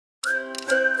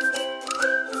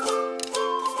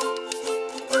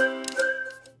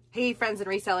Hey friends and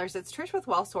resellers, it's Trish with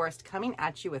WellSoursed coming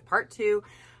at you with part 2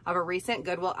 of a recent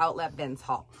Goodwill outlet bins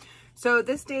haul. So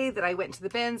this day that I went to the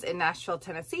bins in Nashville,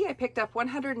 Tennessee, I picked up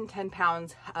 110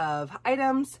 pounds of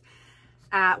items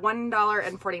at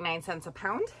 $1.49 a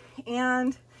pound.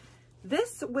 And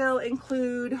this will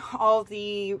include all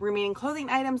the remaining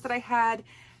clothing items that I had,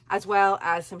 as well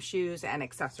as some shoes and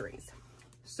accessories.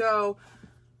 So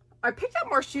I picked up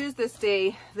more shoes this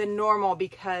day than normal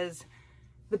because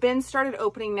the bins started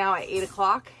opening now at 8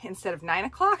 o'clock instead of 9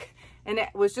 o'clock, and it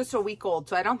was just a week old.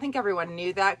 So I don't think everyone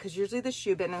knew that, because usually the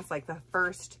shoe bin is like the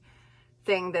first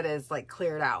thing that is like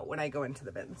cleared out when I go into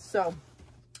the bins. So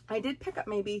I did pick up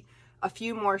maybe a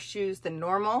few more shoes than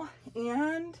normal,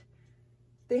 and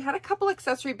they had a couple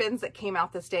accessory bins that came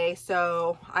out this day,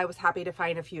 so I was happy to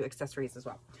find a few accessories as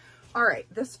well. All right,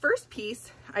 this first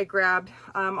piece I grabbed,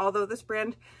 although this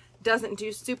brand doesn't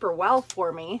do super well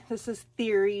for me. This is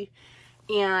Theory,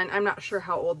 and I'm not sure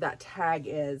how old that tag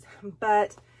is,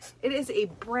 but it is a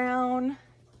brown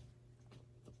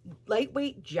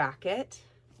lightweight jacket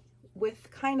with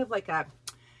kind of like a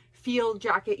field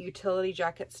jacket, utility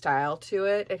jacket style to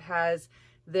it. It has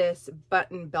this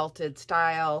button belted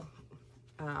style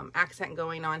accent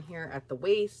going on here at the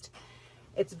waist.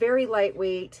 It's very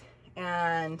lightweight,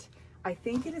 and I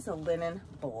think it is a linen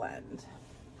blend.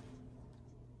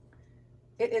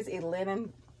 It is a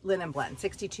linen blend,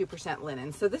 62%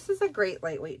 linen. So this is a great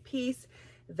lightweight piece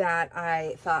that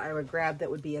I thought I would grab that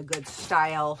would be a good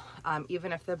style.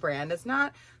 Even if the brand is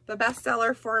not the best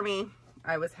seller for me,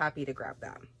 I was happy to grab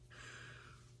that.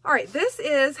 All right, this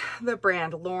is the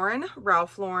brand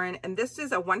Ralph Lauren, and this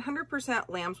is a 100%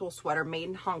 lambswool sweater made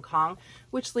in Hong Kong,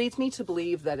 which leads me to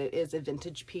believe that it is a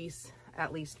vintage piece,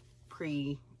 at least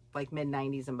pre like mid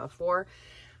 90s and before.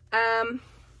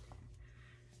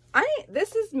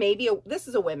 This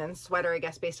is a women's sweater, I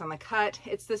guess, based on the cut.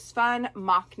 It's this fun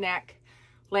mock neck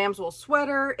lambswool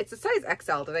sweater. It's a size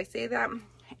XL, did I say that?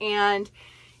 And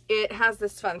it has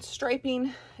this fun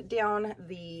striping down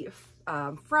the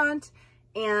front,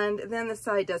 and then the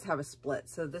side does have a split.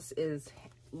 So this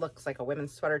looks like a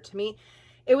women's sweater to me.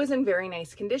 It was in very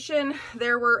nice condition.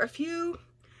 There were a few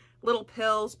little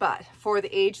pills, but for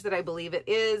the age that I believe it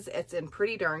is, it's in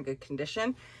pretty darn good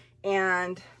condition.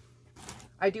 And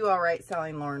I do all right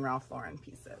selling Ralph Lauren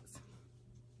pieces.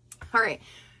 All right,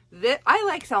 I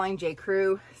like selling J.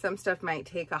 Crew. Some stuff might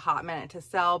take a hot minute to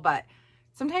sell, but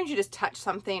sometimes you just touch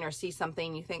something or see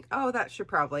something, you think, oh, that should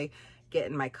probably get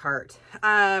in my cart.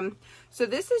 So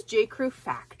this is J. Crew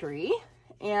Factory,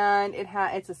 and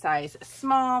it's a size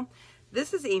small.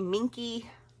 This is a minky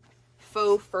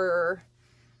faux fur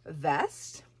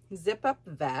vest, zip up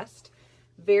vest,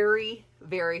 very,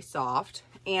 very soft.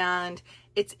 And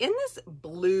it's in this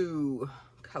blue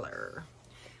color,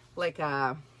 like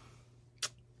I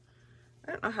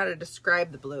don't know how to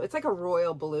describe the blue. It's like a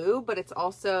royal blue, but it's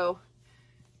also,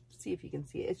 see if you can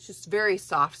see it, it's just very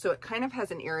soft, so it kind of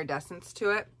has an iridescence to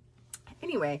it.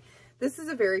 Anyway, this is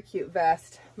a very cute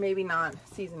vest, maybe not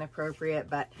season appropriate,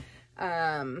 but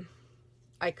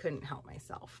I couldn't help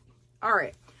myself. All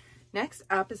right, next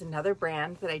up is another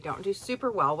brand that I don't do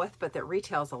super well with, but that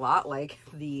retails a lot, like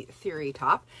the Theory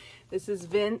top. This is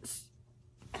Vince,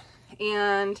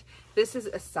 and this is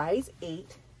a size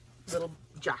 8 little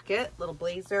jacket, little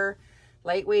blazer,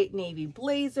 lightweight navy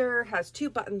blazer, has 2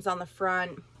 buttons on the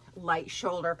front, light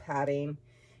shoulder padding,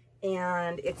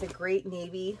 and it's a great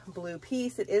navy blue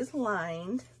piece. It is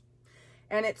lined,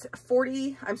 and it's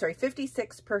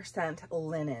 56%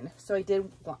 linen. So I did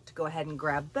want to go ahead and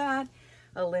grab that.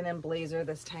 A linen blazer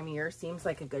this time of year seems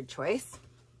like a good choice.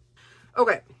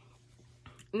 Okay,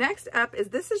 next up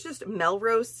this is just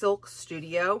Melrose Silk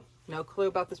Studio. No clue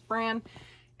about this brand.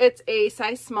 It's a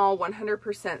size small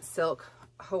 100% silk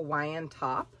Hawaiian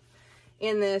top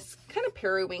in this kind of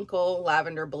periwinkle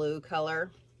lavender blue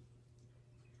color.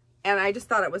 And I just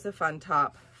thought it was a fun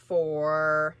top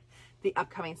for the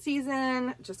upcoming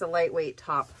season, just a lightweight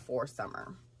top for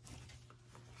summer.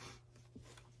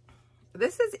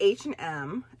 This is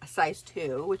H&M, a size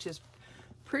 2, which is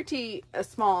pretty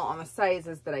small on the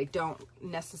sizes that I don't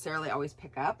necessarily always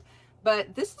pick up.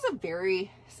 But this is a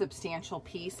very substantial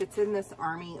piece. It's in this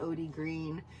Army OD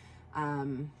green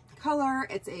color.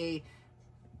 It's a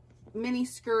mini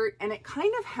skirt, and it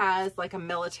kind of has like a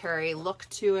military look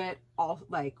to it,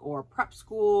 or prep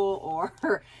school,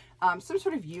 or some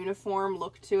sort of uniform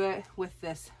look to it, with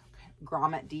this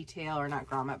grommet detail, or not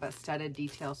grommet, but studded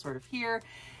detail sort of here.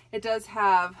 It does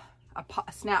have a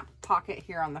snap pocket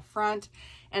here on the front,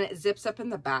 and it zips up in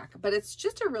the back, but it's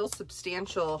just a real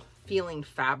substantial feeling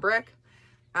fabric.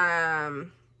 What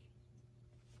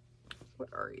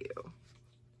are you?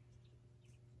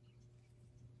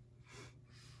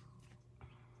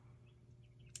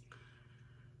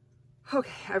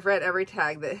 Okay, I've read every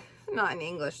tag that not in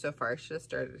English so far. I should have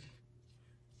started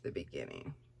the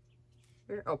beginning.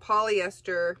 Oh,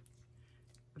 polyester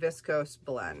viscose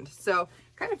blend. So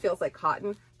kind of feels like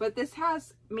cotton, but this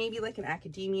has maybe like an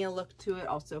academia look to it,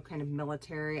 also kind of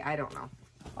military. I don't know.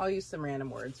 I'll use some random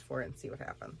words for it and see what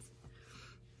happens.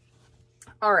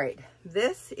 All right,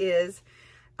 this is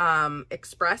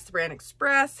Express, the brand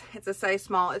Express. It's a size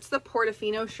small. It's the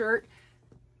Portofino shirt.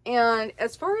 And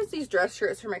as far as these dress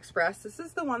shirts from Express, this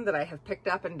is the one that I have picked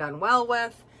up and done well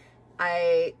with.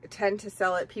 I tend to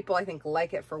sell it. People, I think,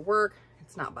 like it for work.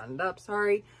 It's not buttoned up,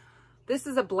 sorry. This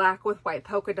is a black with white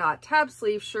polka dot tab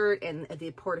sleeve shirt and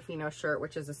the Portofino shirt,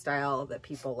 which is a style that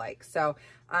people like. So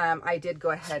I did go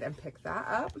ahead and pick that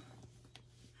up.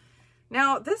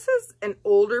 Now, this is an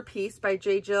older piece by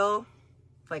J. Jill,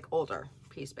 like older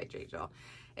piece by J. Jill.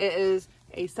 It is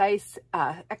a size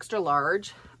extra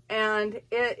large, and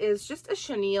it is just a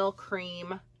chenille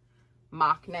cream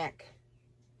mock neck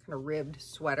kind of ribbed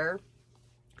sweater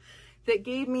that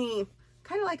gave me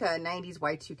kind of like a 90s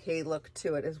Y2K look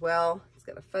to it as well. It's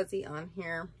got a fuzzy on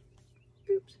here.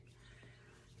 Oops.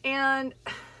 And,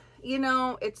 you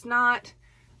know, it's not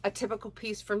a typical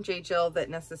piece from J. Jill that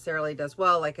necessarily does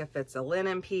well, like if it's a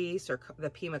linen piece or the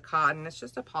Pima cotton. It's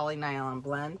just a poly nylon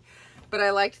blend. But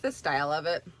I liked the style of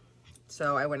it,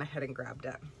 so I went ahead and grabbed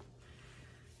it.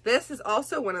 This is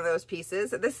also one of those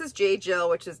pieces. This is J. Jill,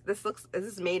 which is, this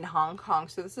is made in Hong Kong,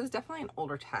 so this is definitely an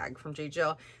older tag from J.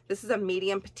 Jill. This is a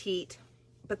medium petite,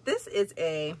 but this is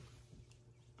a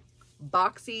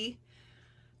boxy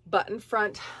button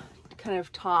front kind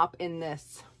of top in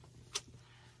this,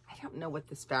 I don't know what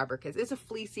this fabric is. It's a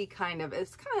fleecy kind of,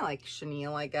 it's kind of like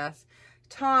chenille, I guess,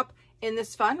 top in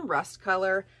this fun rust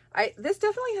color. This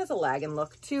definitely has a lagging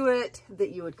look to it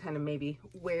that you would kind of maybe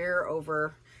wear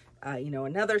over, you know,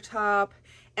 another top.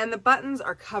 And the buttons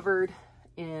are covered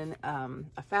in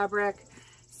a fabric.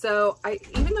 So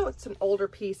even though it's an older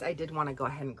piece, I did want to go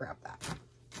ahead and grab that.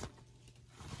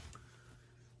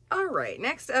 All right,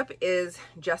 next up is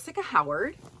Jessica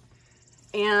Howard.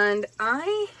 And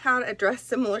I had a dress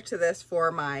similar to this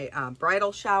for my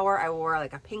bridal shower. I wore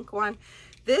like a pink one.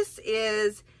 This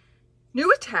is new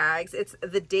with tags. It's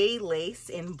the Day Lace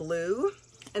in blue.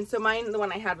 And so mine, the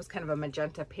one I had was kind of a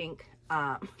magenta pink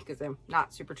because I'm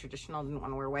not super traditional, didn't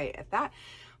want to wear white at that.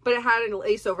 But it had a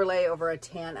lace overlay over a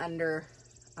tan under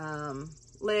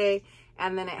lay.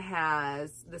 And then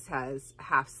this has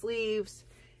half sleeves.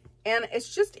 And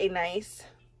it's just a nice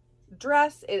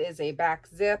dress. It is a back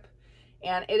zip.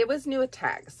 And it was new with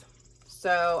tags.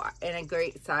 So in a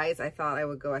great size, I thought I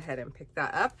would go ahead and pick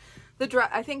that up. The dress,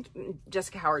 I think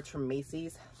Jessica Howard's from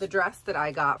Macy's. The dress that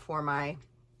I got for my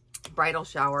bridal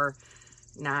shower,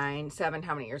 how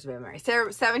many years have I been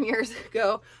married? 7 years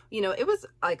ago, you know, it was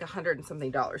like $100 and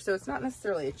something. So it's not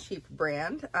necessarily a cheap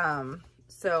brand.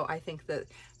 So I think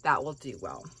that will do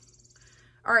well.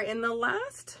 All right, in the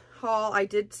last haul, I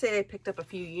did say I picked up a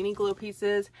few Uniqlo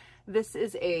pieces. This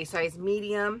is a size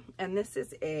medium, and this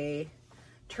is a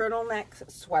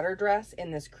turtleneck sweater dress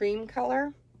in this cream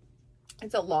color.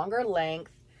 It's a longer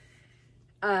length,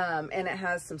 and it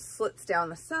has some slits down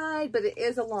the side, but it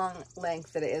is a long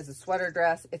length that it is a sweater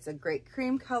dress. It's a great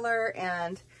cream color,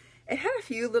 and it had a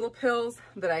few little pills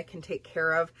that I can take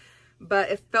care of, but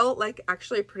it felt like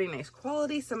actually a pretty nice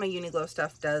quality. Some of Uniqlo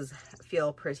stuff does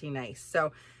feel pretty nice.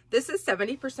 So this is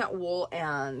 70% wool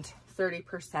and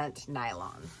 30%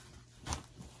 nylon.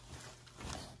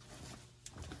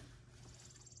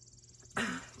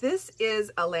 This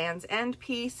is a Land's End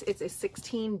piece. It's a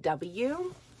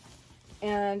 16W,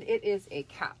 and it is a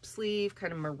cap sleeve,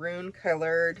 kind of maroon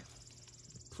colored,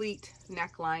 pleat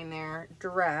neckline there,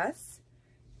 dress.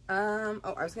 Oh,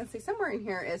 I was gonna say somewhere in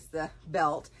here is the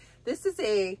belt. This is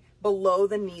a below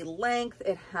the knee length.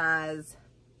 It has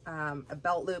a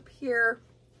belt loop here.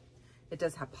 It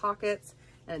does have pockets,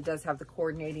 and it does have the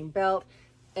coordinating belt.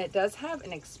 It does have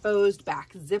an exposed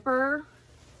back zipper,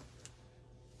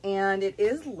 and it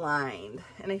is lined,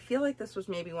 and I feel like this was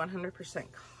maybe 100%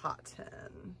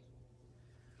 cotton.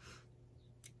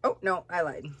 Oh, no, I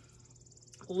lied.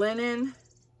 Linen,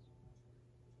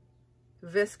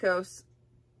 viscose,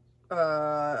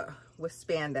 with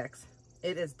spandex.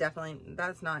 It is definitely,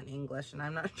 that's not in English, and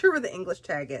I'm not sure where the English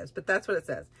tag is, but that's what it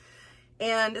says.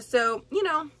 And so, you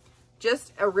know,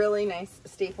 just a really nice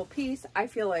staple piece. I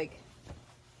feel like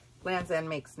Land's End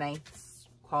makes nice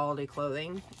quality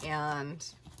clothing, and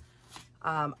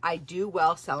I do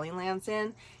well selling Land's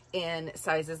End in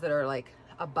sizes that are like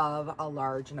above a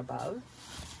large and above.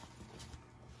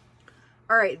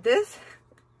 All right, this,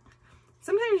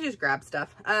 sometimes you just grab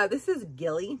stuff. This is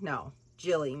Gilly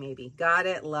maybe. Got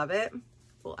it, love it.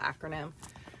 Little acronym.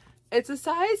 It's a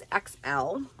size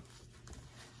XL.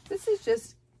 This is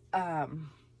just a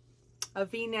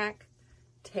V-neck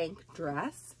tank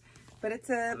dress, but it's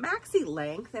a maxi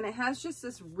length, and it has just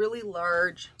this really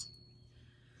large,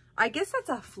 I guess that's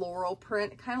a floral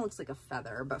print. It kind of looks like a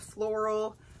feather, but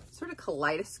floral, sort of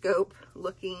kaleidoscope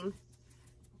looking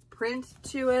print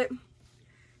to it.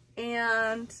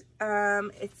 And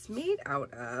it's made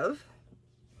out of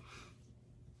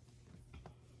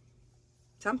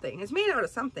something. It's made out of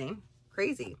something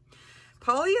crazy.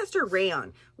 Polyester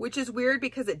rayon, which is weird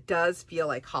because it does feel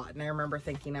like cotton. I remember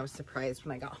thinking I was surprised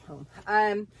when I got home.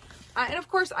 And of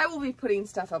course, I will be putting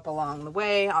stuff up along the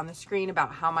way on the screen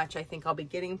about how much I think I'll be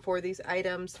getting for these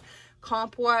items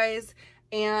comp-wise,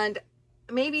 and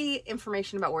maybe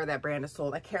information about where that brand is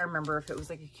sold. I can't remember if it was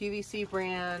like a QVC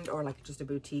brand or like just a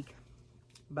boutique,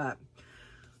 but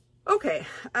okay.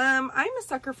 I'm a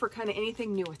sucker for kind of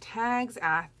anything new with tags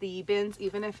at the bins,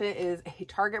 even if it is a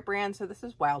Target brand. So this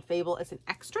is Wild Fable. It's an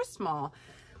extra small.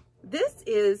 This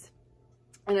is,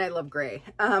 and I love gray.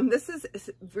 This is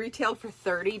retailed for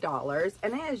 $30,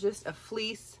 and it is just a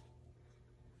fleece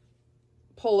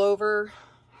pullover.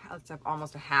 It's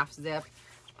almost a half zip,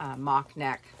 mock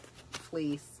neck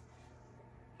fleece.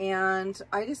 And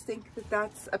I just think that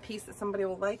that's a piece that somebody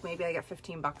will like. Maybe I get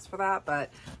 15 bucks for that,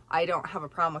 but I don't have a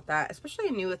problem with that, especially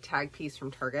a new with tag piece from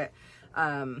Target.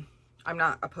 I'm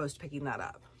not opposed to picking that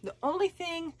up. The only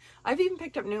thing, I've even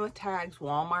picked up new with tags,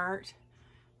 Walmart.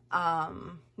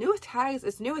 New with tags,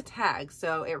 it's new with tags,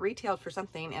 so it retailed for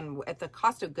something, and at the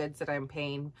cost of goods that I'm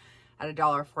paying at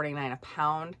 $1.49 a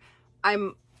pound,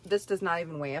 this does not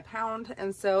even weigh a pound.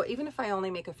 And so even if I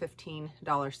only make a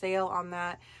 $15 sale on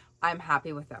that, I'm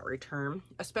happy with that return,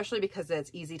 especially because it's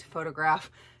easy to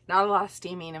photograph, not a lot of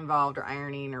steaming involved or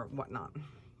ironing or whatnot.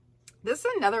 This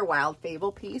is another Wild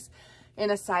Fable piece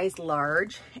in a size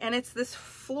large, and it's this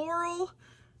floral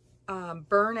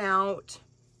burnout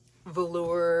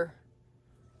velour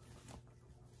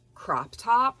crop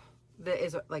top that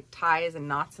is like ties and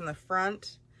knots in the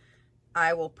front.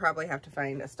 I will probably have to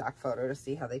find a stock photo to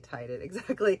see how they tied it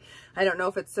exactly. I don't know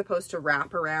if it's supposed to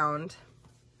wrap around.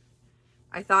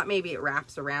 I thought maybe it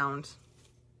wraps around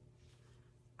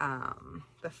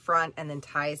the front and then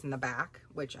ties in the back,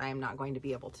 which I am not going to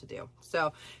be able to do. So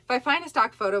if I find a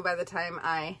stock photo by the time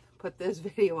I put this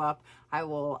video up, I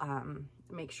will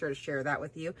make sure to share that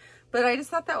with you. But I just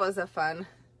thought that was a fun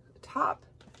top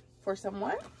for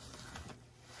someone.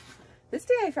 This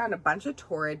day I found a bunch of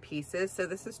Torrid pieces. So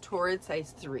this is Torrid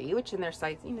size 3, which in their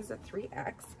sizing is a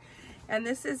 3X. And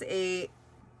this is a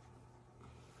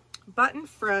button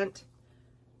front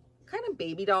kind of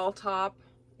baby doll top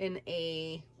in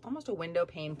almost a window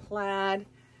pane plaid,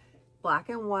 black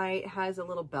and white, has a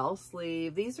little bell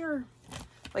sleeve. These are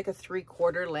like a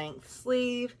 3/4 length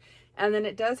sleeve, and then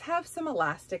it does have some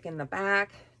elastic in the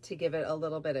back to give it a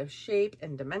little bit of shape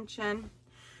and dimension.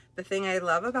 The thing I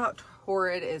love about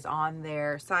Torrid is on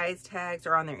their size tags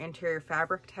or on their interior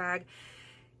fabric tag,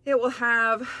 it will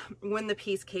have when the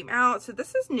piece came out. So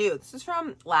this is new. This is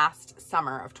from last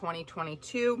summer of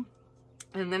 2022.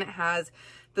 And then it has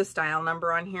the style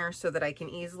number on here so that I can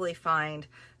easily find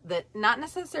that, not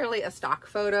necessarily a stock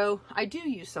photo. I do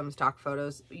use some stock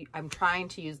photos. I'm trying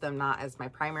to use them not as my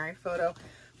primary photo,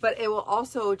 but it will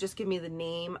also just give me the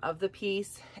name of the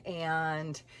piece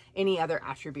and any other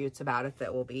attributes about it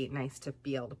that will be nice to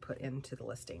be able to put into the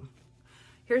listing.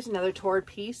 Here's another Torrid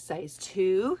piece, size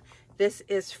 2. This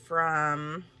is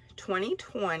from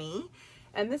 2020,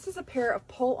 and this is a pair of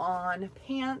pull-on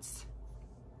pants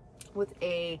with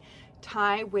a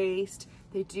tie waist.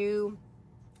 They do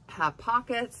have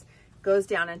pockets, goes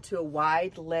down into a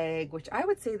wide leg, which I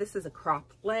would say this is a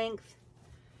crop length.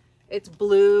 It's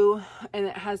blue, and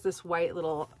it has this white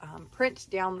little print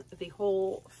down the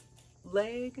whole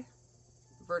leg,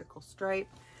 vertical stripe.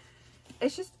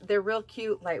 It's just, they're real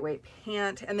cute, lightweight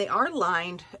pant, and they are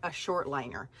lined, a short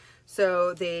liner.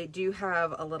 So they do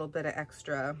have a little bit of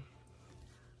extra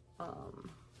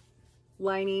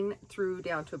lining through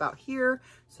down to about here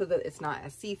so that it's not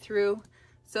as see-through.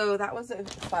 So that was a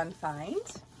fun find.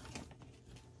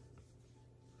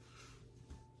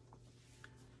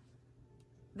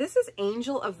 This is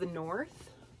Angel of the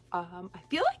North. I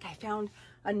feel like I found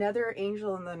another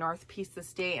Angel in the North piece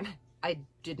this day, and I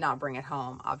did not bring it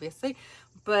home, obviously,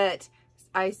 but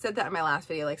I said that in my last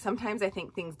video. Like, sometimes I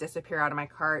think things disappear out of my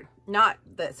cart. Not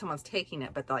that someone's taking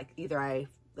it, but like either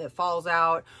it falls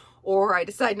out or I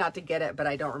decide not to get it, but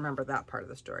I don't remember that part of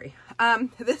the story.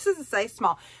 This is a size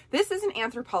small. This is an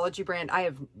Anthropologie brand I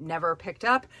have never picked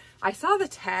up. I saw the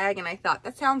tag and I thought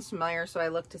that sounds familiar, so I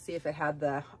looked to see if it had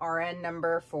the RN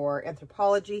number for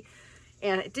Anthropologie,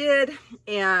 and it did.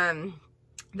 And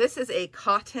This is a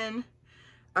cotton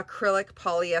acrylic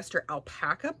polyester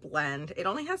alpaca blend. It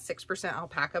only has 6%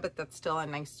 alpaca, but that's still a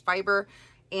nice fiber.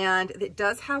 And it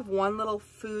does have one little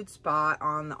food spot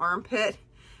on the armpit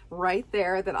right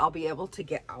there that I'll be able to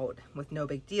get out with no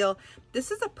big deal.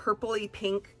 This is a purpley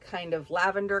pink kind of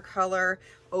lavender color,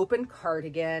 open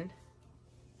cardigan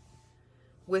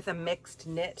with a mixed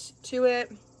knit to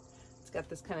it. It's got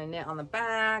this kind of knit on the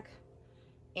back,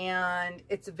 and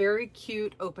it's a very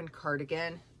cute open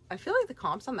cardigan. I feel like the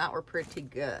comps on that were pretty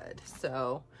good,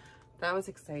 so that was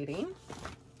exciting.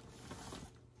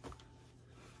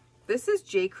 This is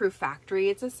J. Crew Factory.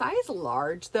 It's a size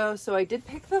large though, so I did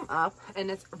pick them up,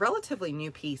 and it's a relatively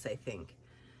new piece, I think,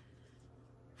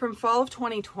 from fall of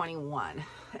 2021.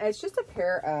 It's just a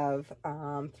pair of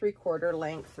 3/4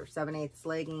 length or 7/8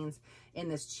 leggings in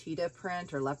this cheetah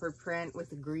print or leopard print with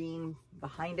the green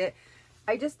behind it.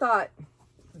 I just thought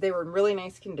they were in really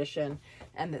nice condition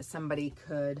and that somebody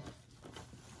could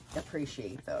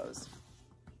appreciate those.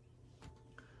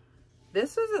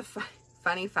 This was a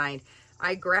funny find.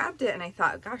 I grabbed it and I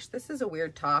thought, gosh, this is a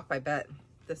weird top. I bet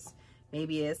this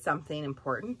maybe is something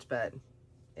important, but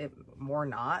it more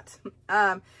not.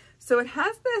 So it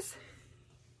has this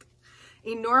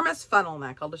enormous funnel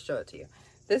neck. I'll just show it to you.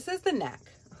 This is the neck.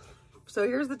 So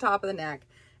here's the top of the neck,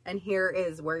 and here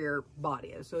is where your body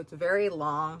is. So it's a very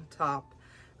long top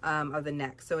of the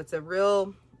neck. So it's a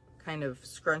real kind of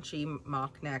scrunchy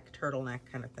mock neck, turtleneck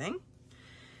kind of thing.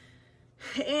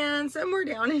 And somewhere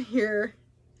down in here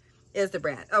is the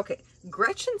brand. Okay,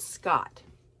 Gretchen Scott.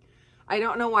 I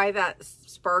don't know why that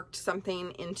sparked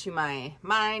something into my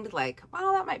mind, like,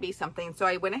 well, that might be something. So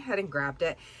I went ahead and grabbed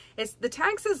it. The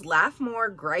tag says, laugh more,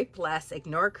 gripe less,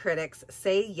 ignore critics,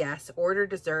 say yes, order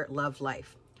dessert, love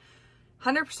life.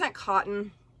 100%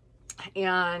 cotton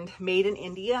and made in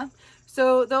India.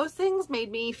 So those things made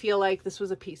me feel like this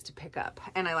was a piece to pick up,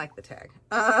 and I like the tag.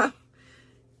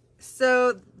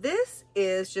 So this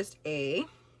is just I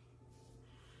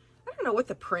don't know what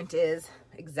the print is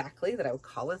exactly that I would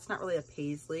call it. It's not really a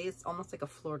paisley. It's almost like a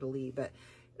fleur-de-lis, but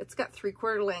it's got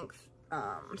 3/4 length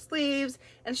sleeves,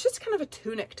 and it's just kind of a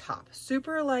tunic top.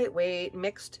 Super lightweight,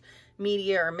 mixed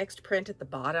media or mixed print at the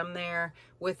bottom there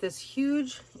with this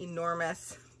huge,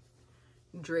 enormous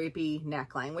drapey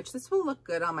neckline, which this will look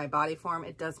good on my body form.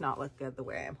 It does not look good the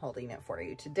way I'm holding it for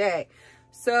you today.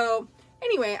 So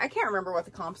anyway, I can't remember what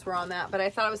the comps were on that, but I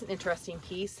thought it was an interesting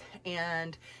piece,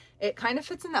 and it kind of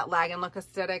fits in that lag and look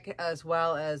aesthetic as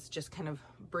well as just kind of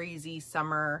breezy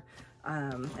summer.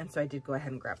 And so I did go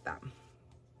ahead and grab that.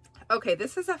 Okay,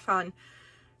 this is a fun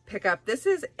pickup. This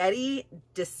is Eddie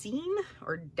Dessen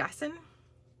or Dessen,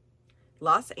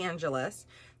 Los Angeles.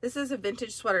 This is a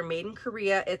vintage sweater made in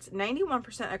Korea. It's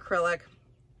 91% acrylic,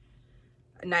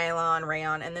 nylon,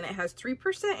 rayon, and then it has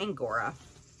 3% Angora.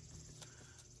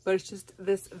 But it's just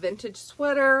this vintage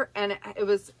sweater, and it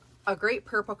was a great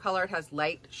purple color. It has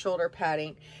light shoulder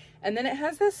padding, and then it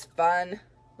has this fun,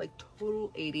 like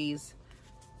total 80s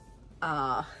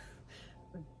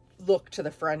look to the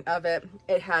front of it.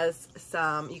 It has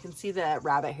some, you can see the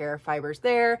rabbit hair fibers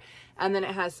there, and then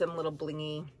it has some little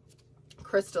blingy,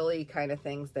 crystal-y kind of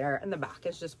things there, and the back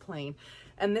is just plain.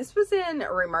 And this was in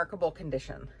a remarkable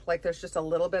condition. Like, there's just a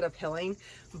little bit of pilling,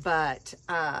 but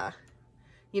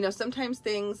you know, sometimes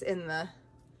things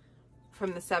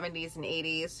from the 70s and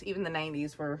 80s, even the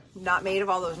 90s, were not made of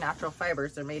all those natural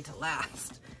fibers. They're made to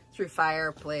last through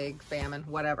fire, plague, famine,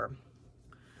 whatever.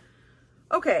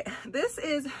 Okay, this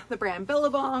is the brand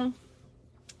Billabong,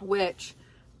 which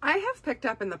I have picked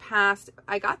up in the past.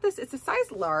 I got this, it's a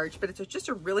size large, but it's just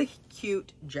a really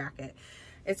cute jacket.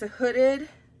 It's a hooded,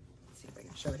 let's see if I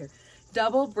can show it here,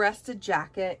 double-breasted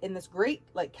jacket in this great,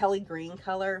 like, Kelly green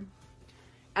color.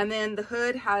 And then the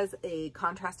hood has a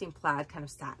contrasting plaid kind of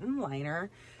satin liner,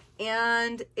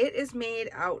 and it is made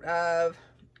out of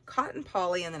cotton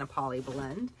poly and then a poly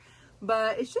blend.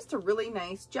 But it's just a really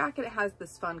nice jacket. It has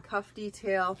this fun cuff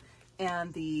detail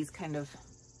and these kind of,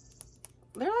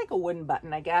 they're like a wooden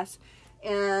button, I guess,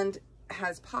 and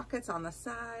has pockets on the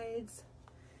sides.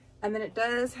 And then it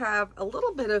does have a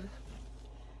little bit of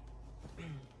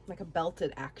like a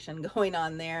belted action going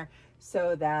on there,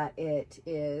 so that it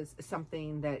is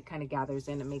something that kind of gathers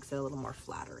in and makes it a little more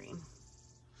flattering.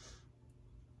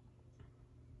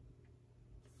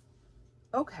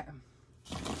 Okay.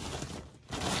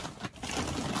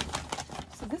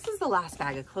 So this is the last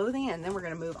bag of clothing, and then we're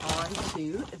going to move on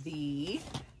to the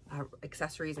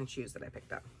accessories and shoes that I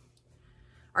picked up.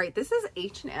 All right, this is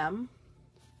H&M.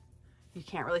 You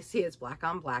can't really see it's black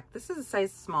on black. This is a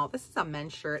size small. This is a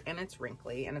men's shirt, and it's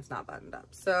wrinkly and it's not buttoned up,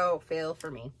 so fail for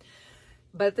me.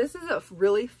 But this is a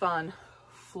really fun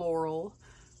floral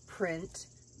print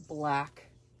black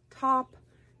top.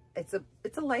 It's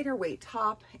a lighter weight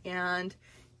top, and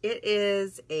it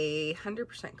is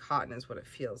 100% cotton is what it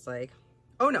feels like.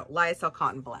 Oh no, lyocell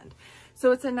cotton blend.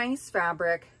 So it's a nice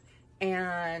fabric,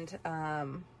 and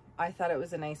I thought it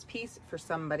was a nice piece for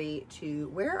somebody to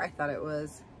wear. I thought it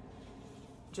was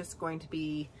just going to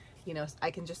be, you know, I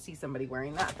can just see somebody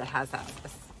wearing that has that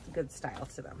a good style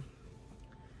to them.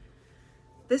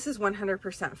 This is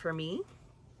 100% for me.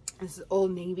 This is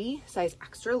Old Navy, size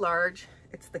extra large.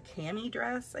 It's the cami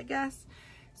dress, I guess.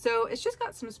 So it's just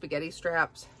got some spaghetti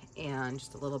straps and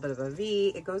just a little bit of a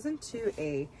V. It goes into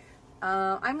a,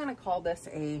 I'm gonna call this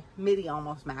a midi,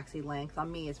 almost maxi length.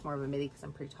 On me, it's more of a midi because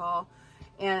I'm pretty tall.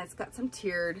 And it's got some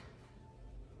tiered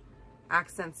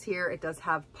accents here. It does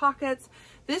have pockets.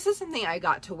 This is something I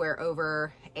got to wear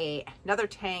over another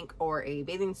tank or a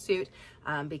bathing suit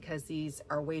because these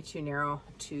are way too narrow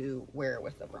to wear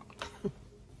with a bra.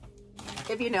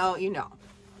 If you know, you know.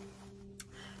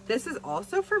 This is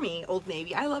also for me, Old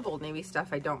Navy. I love Old Navy stuff.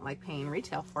 I don't like paying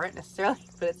retail for it necessarily,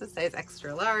 but it's a size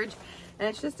extra large. And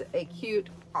it's just a cute,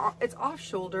 it's off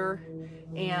shoulder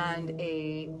and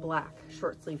a black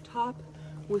short sleeve top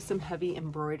with some heavy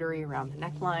embroidery around the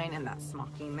neckline and that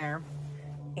smocking there.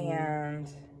 And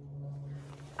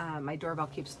my doorbell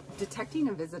keeps detecting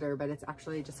a visitor, but it's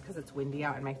actually just because it's windy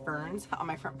out and my ferns on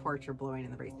my front porch are blowing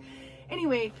in the breeze.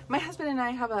 Anyway, my husband and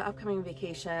I have an upcoming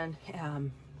vacation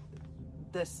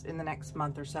in the next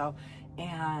month or so,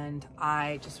 and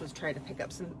I just was trying to pick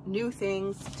up some new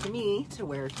things to me to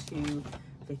wear to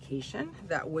vacation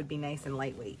that would be nice and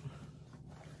lightweight.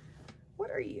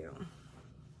 What are you?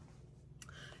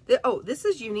 Oh, this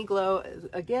is Uniqlo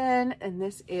again, and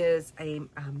this is a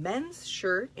men's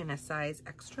shirt in a size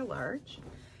extra large.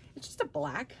 It's just a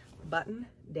black button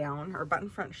down or button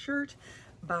front shirt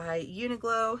by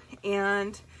Uniqlo,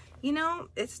 and you know,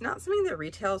 it's not something that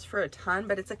retails for a ton,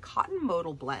 but it's a cotton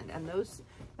modal blend, and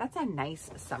that's a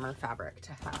nice summer fabric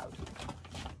to have.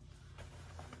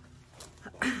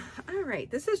 All right,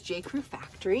 this is J. Crew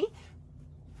Factory.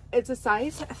 It's a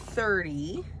size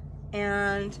 30,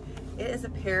 and it is a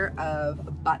pair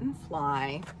of button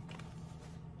fly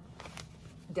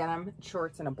denim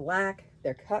shorts in a black.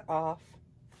 They're cut off,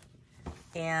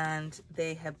 and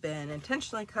they have been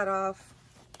intentionally cut off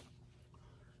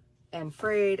and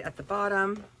frayed at the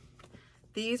bottom.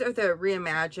 These are the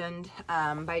reimagined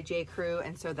by J. Crew,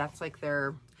 and so that's like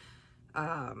their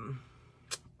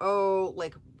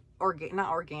like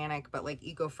not organic, but like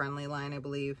eco-friendly line, I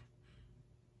believe.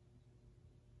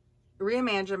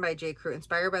 Reimagined by J. Crew,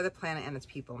 inspired by the planet and its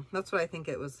people. That's what I think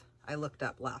it was. I looked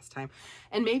up last time,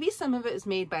 and maybe some of it is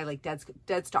made by like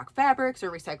dead stock fabrics or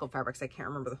recycled fabrics. I can't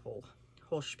remember the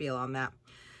whole spiel on that.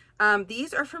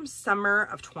 These are from summer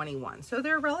of 21, so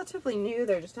they're relatively new.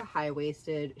 They're just a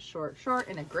high-waisted short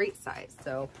in a great size,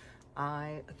 so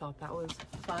I thought that was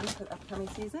fun for the upcoming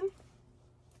season.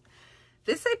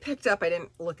 This I picked up. I didn't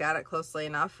look at it closely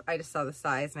enough. I just saw the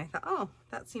size and I thought, oh,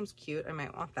 that seems cute. I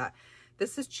might want that.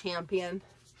 This is Champion,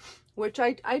 which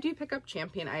I do pick up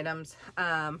Champion items.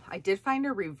 I did find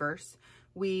a reverse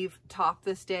weave top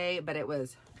this day, but it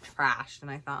was trashed, and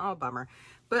I thought, oh, bummer.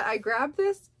 But I grabbed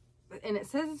this, and it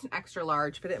says it's an extra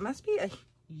large, but it must be a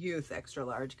youth extra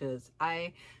large because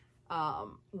I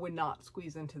would not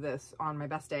squeeze into this on my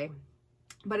best day.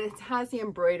 But it has the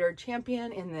embroidered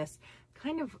Champion in this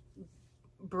kind of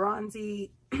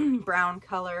bronzy brown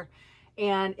color,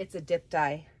 and it's a dip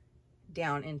dye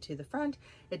down into the front.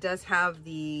 It does have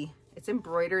it's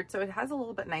embroidered, so it has a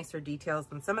little bit nicer details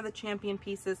than some of the Champion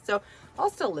pieces. So I'll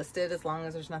still list it as long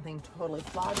as there's nothing totally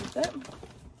flawed with it.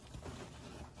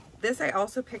 This I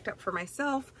also picked up for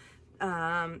myself.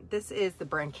 This is the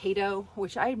brand Cato,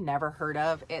 which I've never heard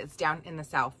of. It's down in the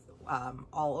South.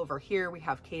 All over here we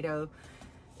have Cato.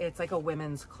 It's like a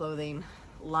women's clothing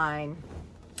line,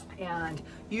 and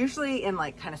usually in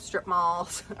like kind of strip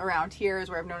malls around here is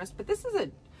where I've noticed. But this is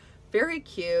a very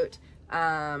cute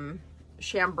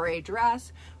chambray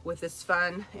dress with this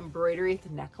fun embroidery at the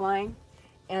neckline,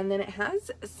 and then it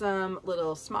has some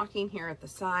little smocking here at the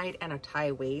side and a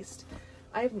tie waist.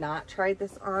 I have not tried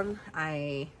this on.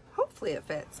 Hopefully it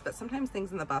fits, but sometimes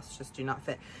things in the bust just do not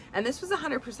fit. And this was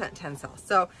 100% tencel,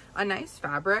 so a nice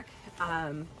fabric,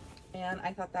 and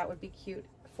I thought that would be cute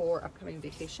for upcoming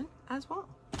vacation as well.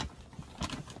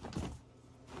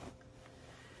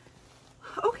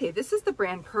 Okay, this is the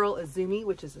brand Pearl Izumi,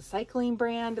 which is a cycling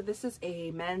brand. This is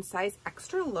a men's size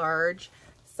extra large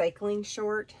cycling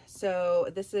short. So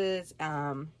this is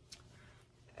the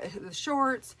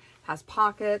shorts, has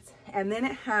pockets, and then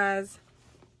it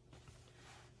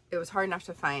was hard enough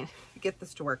to get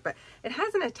this to work, but it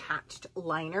has an attached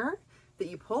liner that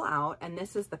you pull out, and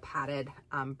this is the padded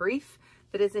brief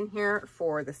that is in here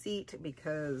for the seat,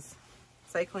 because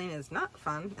cycling is not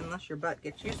fun unless your butt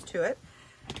gets used to it.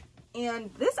 And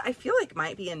this, I feel like,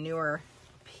 might be a newer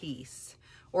piece,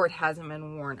 or it hasn't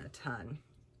been worn a ton.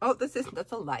 Oh,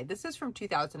 that's a lie. This is from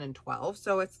 2012,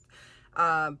 so it's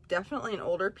definitely an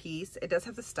older piece. It does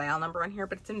have the style number on here,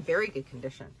 but it's in very good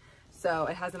condition. So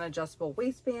it has an adjustable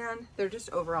waistband. They're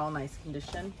just overall nice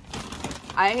condition.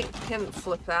 I can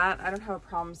flip that. I don't have a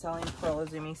problem selling Pearl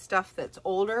Izumi stuff that's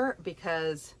older,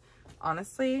 because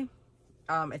honestly,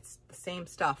 it's the same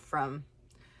stuff from,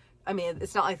 I mean,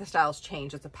 it's not like the style's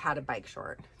changed. It's a padded bike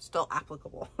short. It's still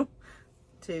applicable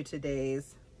to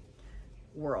today's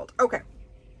world. Okay.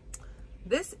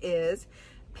 This is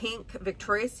pink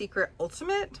Victoria's Secret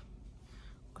Ultimate,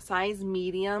 size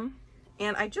medium.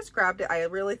 And I just grabbed it. I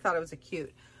really thought it was a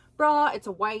cute bra. It's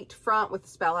a white front with a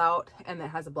spell out, and it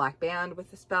has a black band with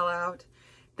the spell out.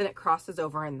 Then it crosses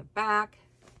over in the back,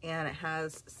 and it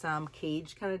has some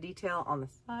cage kind of detail on the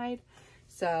side.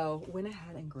 So went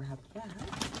ahead and grabbed that.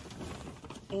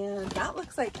 And that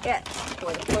looks like it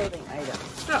for the clothing item.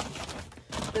 So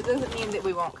that doesn't mean that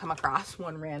we won't come across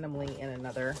one randomly in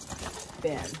another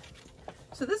bin.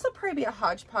 So this will probably be a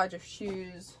hodgepodge of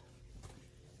shoes.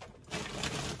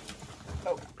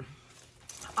 Oh,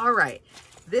 all right.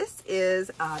 This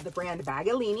is the brand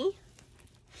Bagalini.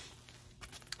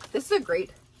 This is a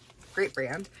great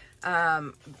brand.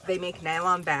 They make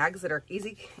nylon bags that are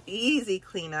easy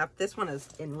cleanup. This one is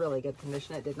in really good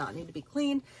condition. It did not need to be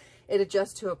cleaned. It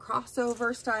adjusts to a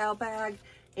crossover style bag,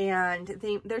 and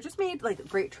they're just made like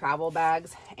great travel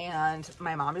bags. And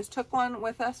my mom just took one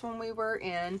with us when we were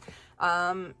in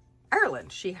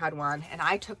Ireland. She had one, and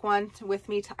I took one with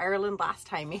me to Ireland last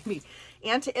time maybe,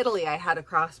 and to Italy. I had a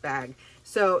cross bag.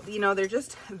 So, you know, they're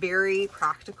just very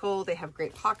practical. They have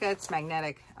great pockets,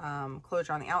 magnetic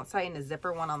closure on the outside, and a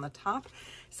zipper one on the top.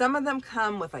 Some of them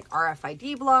come with like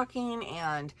RFID blocking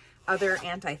and other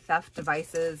anti-theft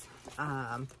devices,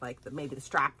 like maybe the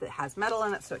strap that has metal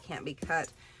in it so it can't be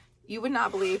cut. You would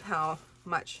not believe how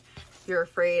much you're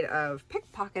afraid of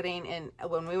pickpocketing, and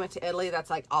when we went to Italy, that's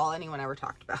like all anyone ever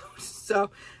talked about. So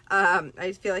I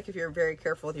just feel like if you're very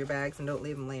careful with your bags and don't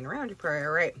leave them laying around, you're probably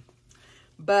all right.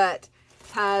 But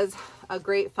has a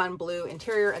great fun blue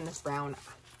interior and this brown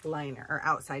liner or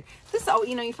outside. This, oh,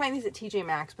 you know, you find these at TJ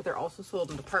Maxx, but they're also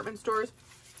sold in department stores.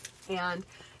 And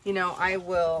you know, I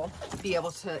will be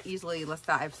able to easily list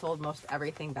that. I've sold most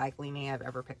everything Bagalini I've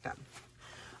ever picked up.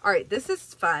 All right, this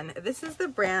is fun. This is the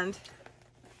brand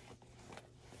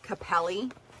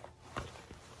Capelli.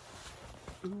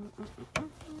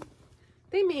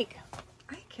 They make,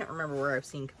 I can't remember where I've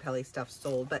seen Capelli stuff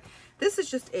sold, but this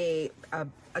is just a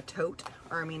tote,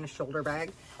 or I mean a shoulder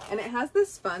bag. And it has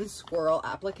this fun squirrel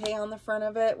applique on the front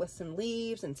of it with some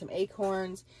leaves and some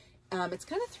acorns. It's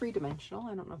kind of three-dimensional.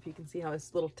 I don't know if you can see how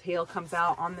his little tail comes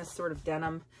out on this sort of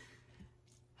denim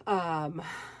bag,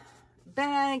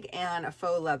 and a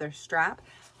faux leather strap.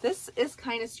 This is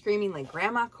kind of screaming like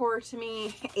grandma core to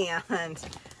me,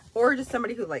 or just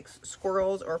somebody who likes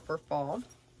squirrels, or for fall.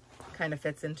 Kind of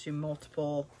fits into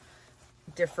multiple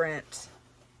different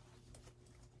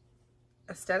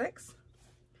aesthetics.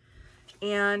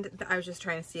 And I was just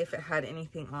trying to see if it had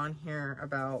anything on here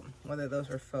about whether those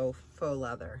were faux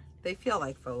leather. They feel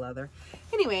like faux leather.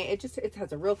 Anyway, it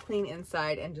has a real clean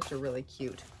inside and just a really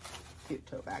cute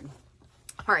tote bag.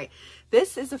 All right,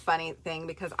 this is a funny thing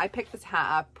because I picked this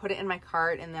hat up, put it in my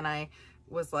cart, and then I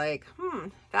was like,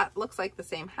 that looks like the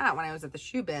same hat. When I was at the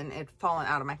shoe bin, it had fallen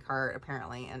out of my cart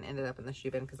apparently and ended up in the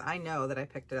shoe bin because I know that I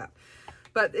picked it up.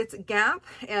 But it's Gap,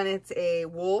 and it's a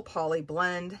wool poly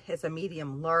blend. It's a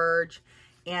medium large,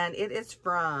 and it is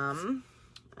from,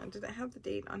 did it have the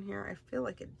date on here? I feel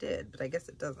like it did, but I guess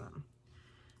it doesn't.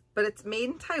 But it's made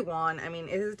in Taiwan. I mean,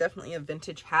 it is definitely a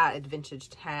vintage hat, a vintage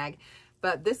tag,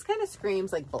 but this kind of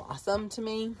screams like Blossom to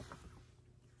me.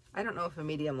 I don't know if a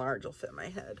medium large will fit my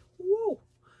head. Whoa,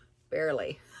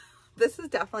 barely. This is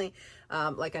definitely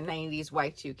like a 90s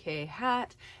Y2K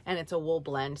hat, and it's a wool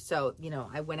blend. So, you know,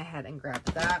 I went ahead and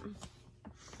grabbed that.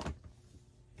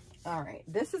 All right,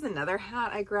 this is another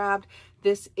hat I grabbed.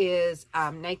 This is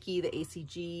Nike, the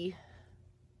ACG.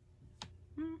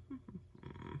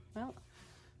 Well,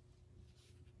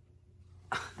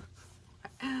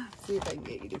 see if I can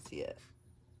get you to see it.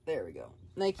 There we go.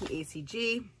 Nike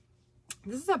ACG.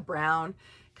 This is a brown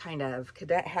kind of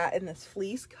cadet hat in this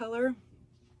fleece color.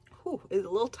 Whew, it's a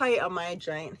little tight on my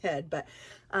giant head, but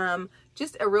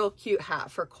just a real cute hat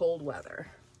for cold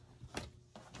weather.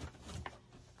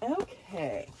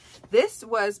 Okay, this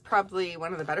was probably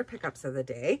one of the better pickups of the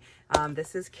day.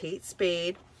 This is Kate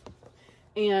Spade,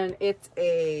 and it's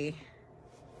a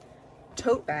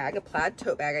tote bag, a plaid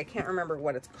tote bag. I can't remember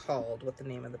what it's called, what the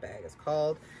name of the bag is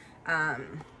called.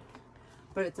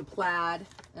 But it's a plaid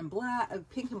and black, a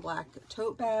pink and black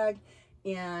tote bag.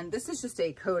 And this is just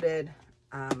a coated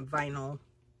vinyl.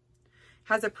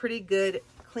 Has a pretty good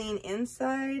clean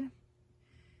inside.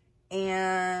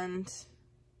 And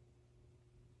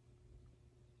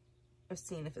I've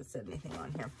seen if it said anything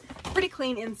on here. Pretty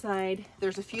clean inside.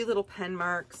 There's a few little pen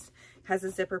marks. Has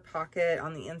a zipper pocket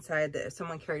on the inside that if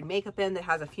someone carried makeup in, that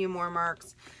has a few more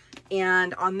marks.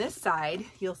 And on this side,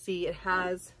 you'll see it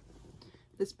has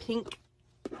this pink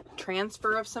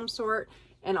transfer of some sort.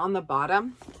 And on the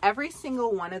bottom, every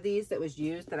single one of these that was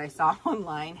used that I saw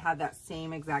online had that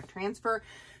same exact transfer.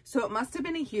 So it must have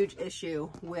been a huge issue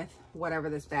with whatever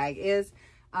this bag is.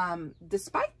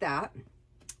 Despite that,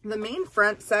 the main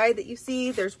front side that you see,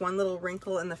 there's one little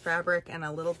wrinkle in the fabric and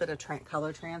a little bit of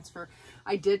color transfer.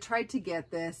 I did try to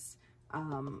get this,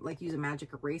 like use a magic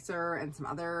eraser and some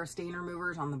other stain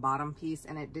removers on the bottom piece,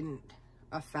 and it didn't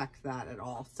affect that at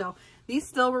all. So these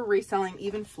still were reselling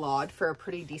even flawed for a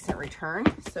pretty decent return.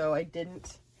 So I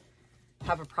didn't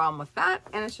have a problem with that.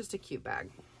 And it's just a cute bag.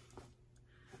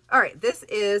 All right, this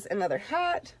is another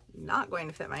hat, not going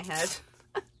to fit my head.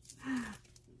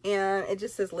 And it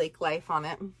just says Lake Life on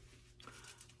it.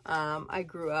 I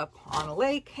grew up on a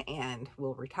lake and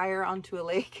will retire onto a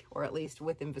lake, or at least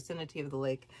within vicinity of the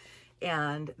lake.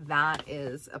 And that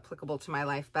is applicable to my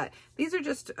life. But these are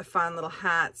just fun little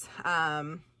hats.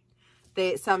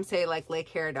 Some say like Lake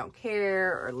Hair Don't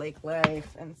Care or Lake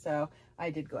Life. And so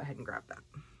I did go ahead and grab that.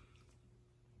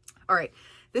 All right,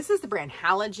 this is the brand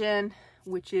Halogen,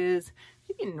 which is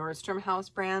maybe a Nordstrom House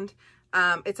brand.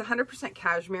 It's 100%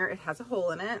 cashmere. It has a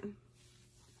hole in it.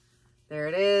 There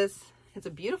it is. It's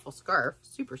a beautiful scarf,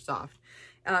 super soft.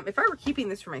 If I were keeping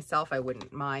this for myself, I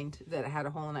wouldn't mind that it had a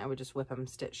hole in it. I would just whip them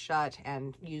stitched shut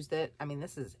and use it. I mean,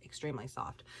 this is extremely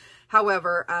soft.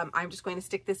 However, I'm just going to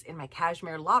stick this in my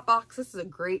cashmere lot box. This is a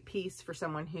great piece for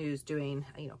someone who's doing,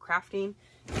 you know, crafting.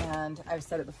 And I've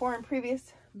said it before in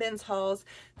previous bins hauls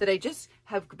that I just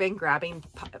have been grabbing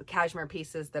cashmere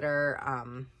pieces that are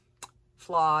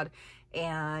flawed.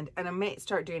 And I may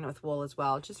start doing it with wool as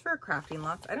well, just for crafting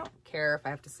lots. I don't care if I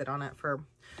have to sit on it for,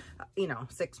 you know,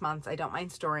 6 months. I don't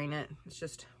mind storing it. It's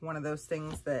just one of those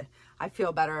things that I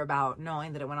feel better about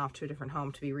knowing that it went off to a different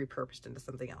home to be repurposed into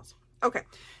something else. Okay,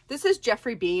 this is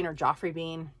Joffrey Bean,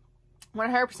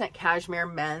 100% cashmere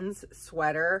men's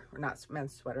sweater, or not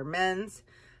men's sweater, men's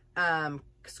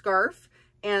scarf,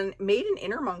 and made in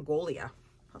Inner Mongolia.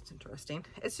 That's interesting.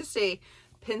 It's just a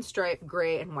pinstripe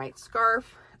gray and white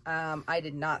scarf. I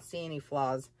did not see any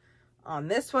flaws on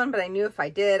this one, but I knew if I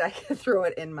did, I could throw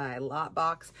it in my lot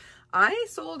box. I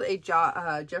sold a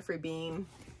Joffrey Bean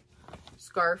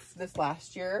scarf this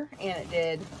last year, and it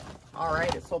did all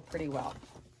right. It sold pretty well.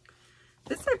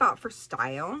 This I bought for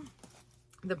style.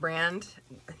 The brand,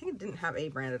 I think it didn't have a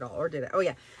brand at all, or did it? Oh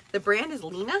yeah, the brand is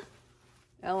Lina,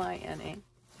 L-I-N-A.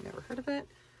 Never heard of it.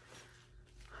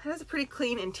 It has a pretty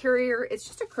clean interior. It's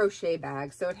just a crochet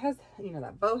bag. So it has, you know,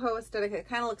 that boho aesthetic. It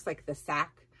kind of looks like the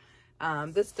sack.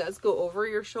 This does go over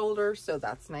your shoulder, so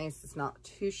that's nice. It's not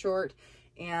too short.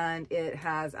 And it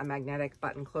has a magnetic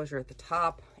button closure at the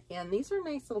top. And these are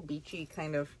nice little beachy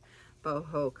kind of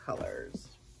boho colors.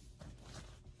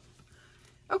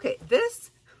 Okay,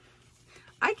 this,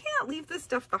 I can't leave this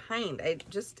stuff behind. I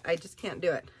just can't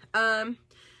do it.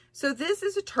 So this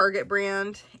is a Target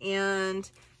brand, and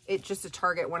it's just a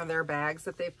Target, one of their bags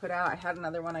that they put out. I had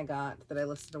another one I got that I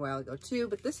listed a while ago too,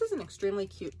 but this is an extremely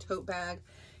cute tote bag.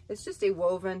 It's just a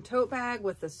woven tote bag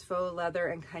with this faux leather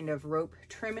and kind of rope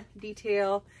trim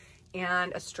detail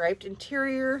and a striped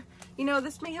interior. You know,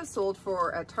 this may have sold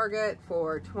for at Target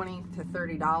for $20 to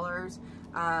 $30,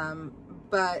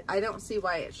 but I don't see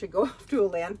why it should go off to a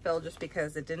landfill just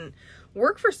because it didn't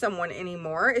work for someone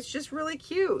anymore. It's just really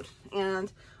cute,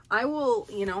 and I will,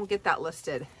 you know, get that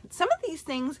listed. Some of these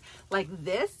things like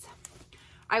this,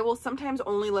 I will sometimes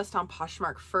only list on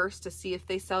Poshmark first to see if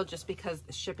they sell, just because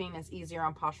the shipping is easier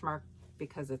on Poshmark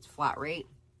because it's flat rate,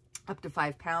 up to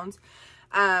 5 pounds.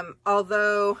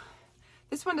 Although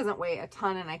this one doesn't weigh a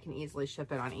ton and I can easily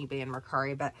ship it on eBay and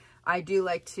Mercari, but I do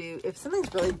like to, if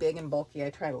something's really big and bulky, I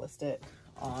try to list it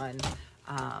on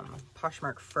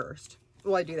Poshmark first.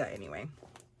 Well, I do that anyway.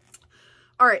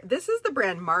 All right, this is the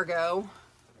brand Margot.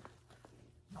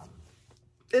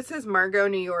 It says Margot,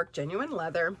 New York, genuine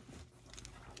leather.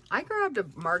 I grabbed a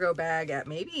Margot bag at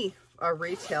maybe a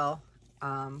retail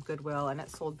Goodwill, and it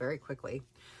sold very quickly.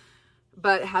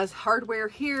 But it has hardware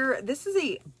here. This is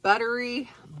a buttery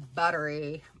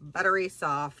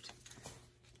soft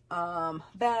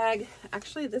bag.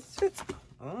 Actually, this fits.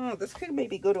 Oh, this could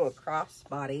maybe go to a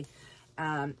crossbody.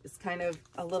 It's kind of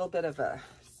a little bit of a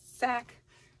sack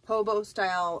hobo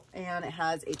style, and it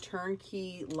has a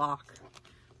turnkey lock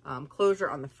closure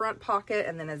on the front pocket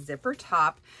and then a zipper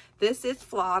top. This is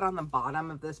flawed on the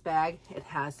bottom of this bag. It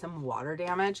has some water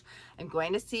damage. I'm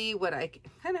going to see what I can,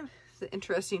 kind of, it's an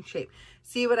interesting shape,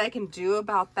 see what I can do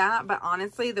about that. But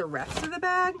honestly, the rest of the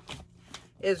bag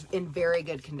is in very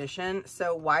good condition.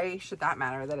 So why should that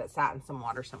matter that it sat in some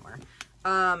water somewhere?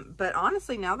 But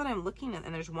honestly, now that I'm looking at,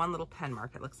 and there's one little pen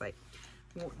mark, it looks like,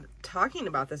 talking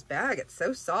about this bag, it's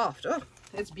so soft. Oh,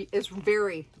 it's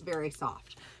very, very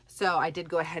soft. So I did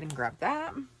go ahead and grab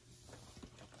that.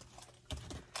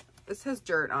 This has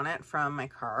dirt on it from my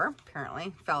car,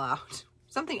 apparently fell out.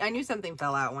 I knew something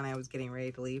fell out when I was getting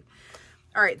ready to leave.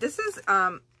 All right, this is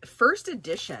first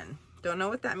edition. Don't know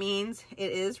what that means.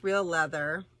 It is real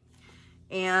leather,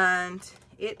 and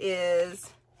it is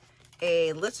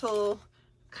a little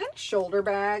kind of shoulder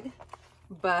bag,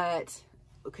 but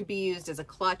it could be used as a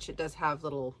clutch. It does have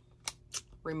little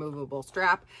removable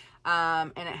strap,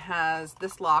 and it has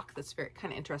this lock that's very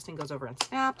kind of interesting, goes over and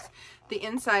snaps. The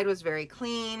inside was very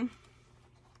clean,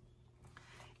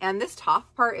 and this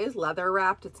top part is leather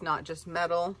wrapped. It's not just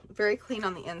metal. Very clean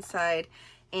on the inside,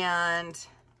 and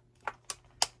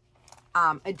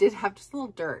it did have just a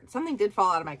little dirt. Something did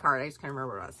fall out of my cart. I just can't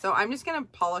remember what it was. So I'm just going to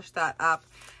polish that up.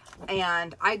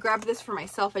 And I grabbed this for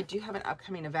myself. I do have an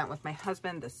upcoming event with my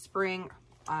husband this spring,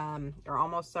 or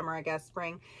almost summer, I guess,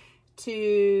 spring,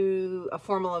 to a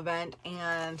formal event.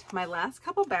 And my last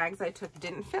couple bags I took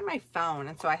didn't fit my phone.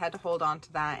 And so I had to hold on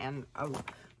to that and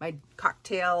my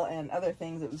cocktail and other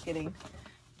things. It was getting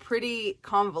pretty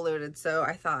convoluted. So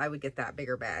I thought I would get that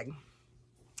bigger bag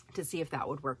to see if that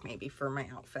would work maybe for my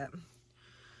outfit.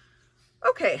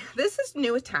 Okay, this is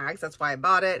new with tags. That's why I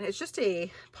bought it. It's just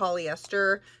a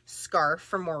polyester scarf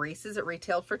from Maurice's. It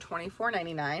retailed for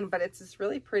 $24.99, but it's this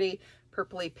really pretty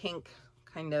purpley pink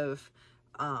kind of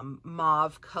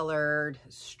mauve colored,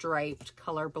 striped,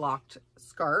 color blocked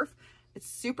scarf. It's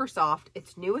super soft.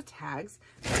 It's new with tags.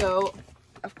 So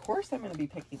of course I'm going to be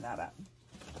picking that up.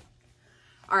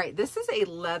 All right, this is a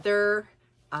leather,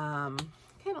 kind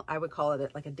of, I would call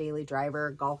it like a daily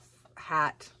driver golf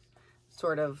hat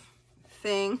sort of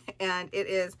thing, and it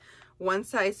is one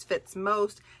size fits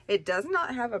most. It does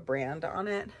not have a brand on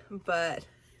it, but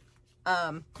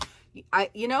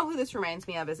you know who this reminds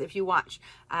me of is if you watch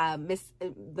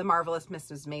The Marvelous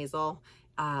Mrs. Maisel,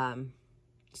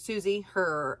 Susie,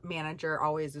 her manager,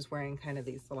 always is wearing kind of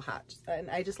these little hats, and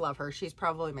I just love her. She's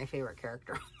probably my favorite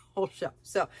character on the whole show.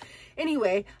 So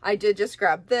anyway, I did just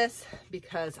grab this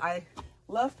because I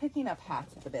love picking up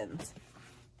hats at the bins.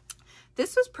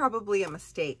 This was probably a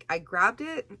mistake. I grabbed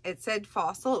it. It said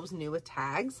Fossil. It was new with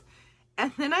tags.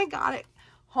 And then I got it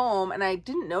home and I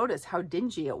didn't notice how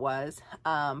dingy it was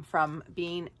from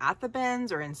being at the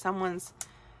bins or in someone's,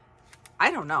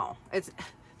 I don't know.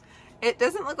 It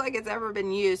doesn't look like it's ever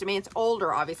been used. I mean, it's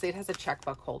older, obviously. It has a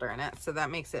checkbook holder in it, so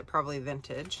that makes it probably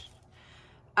vintage.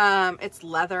 It's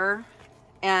leather,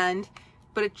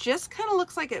 but it just kind of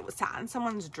looks like it was sat in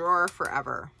someone's drawer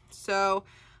forever. So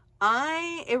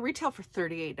it retailed for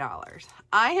 $38.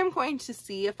 I am going to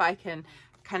see if I can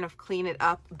kind of clean it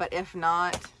up, but if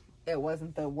not, it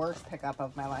wasn't the worst pickup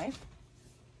of my life.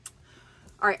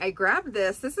 All right, I grabbed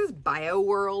this. This is Bio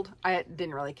World. I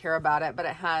didn't really care about it, but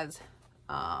it has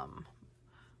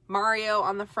Mario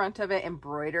on the front of it,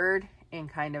 embroidered in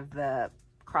kind of the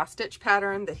cross-stitch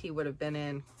pattern that he would have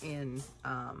been in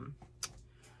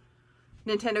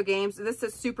Nintendo games. This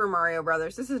is Super Mario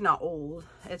Brothers. This is not old.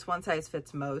 It's one size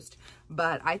fits most,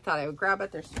 but I thought I would grab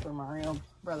it. There's Super Mario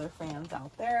Brother fans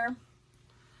out there.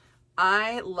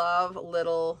 I love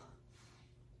little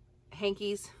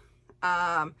hankies.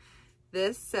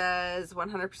 This says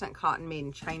 100% cotton made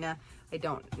in China. I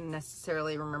don't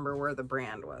necessarily remember where the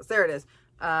brand was. There it is.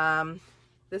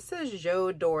 This says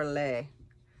Jo Dorle,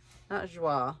 not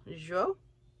Joie. Jo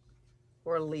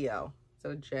or Leo.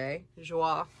 So J,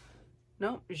 Joie.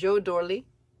 No, Jo Dorle.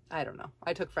 I don't know.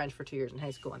 I took French for 2 years in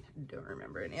high school and don't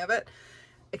remember any of it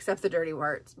except the dirty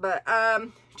words. But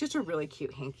just a really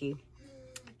cute hanky.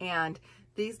 And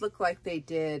these look like they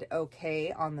did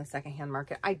okay on the secondhand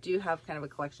market. I do have kind of a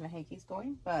collection of hankies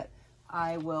going, but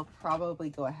I will probably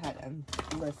go ahead and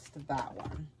list that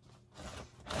one.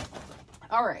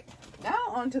 All right, now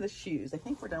on to the shoes. I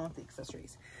think we're done with the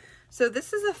accessories. So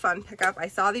this is a fun pickup. I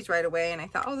saw these right away and I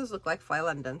thought, oh, those look like Fly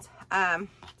Londons.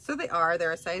 So they are.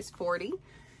 They're a size 40.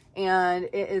 And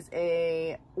it is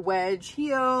a wedge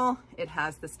heel. It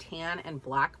has this tan and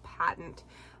black patent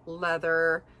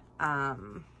leather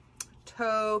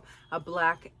toe, a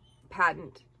black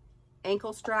patent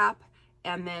ankle strap,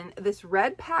 and then this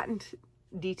red patent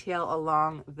detail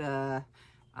along the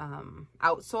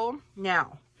outsole.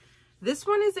 Now, this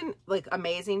one is in like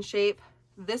amazing shape.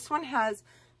 This one has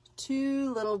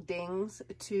 2 little dings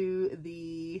to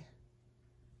the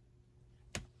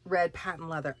red patent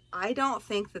leather. I don't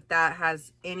think that that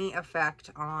has any effect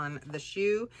on the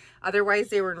shoe. Otherwise,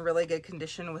 they were in really good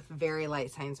condition with very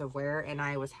light signs of wear, and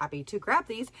I was happy to grab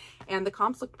these, and the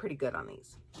comps look pretty good on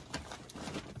these.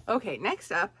 Okay,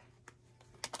 next up,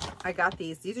 I got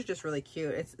these. These are just really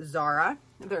cute. It's Zara.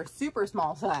 They're super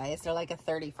small size. They're like a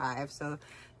 35, so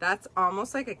that's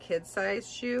almost like a kid size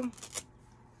shoe.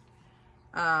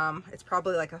 It's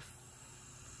probably like a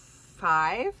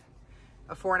 5.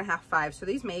 A 4.5, 5. So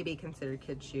these may be considered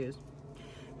kid shoes,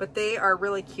 but they are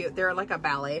really cute. They're like a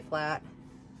ballet flat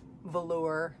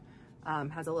velour,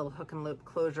 has a little hook and loop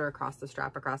closure across the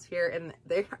strap across here. And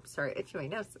they're, I'm sorry, itchy my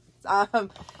nose.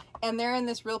 And they're in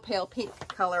this real pale pink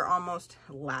color, almost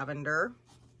lavender.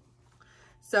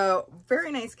 So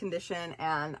very nice condition.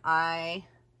 And I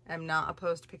am not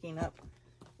opposed to picking up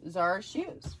Zara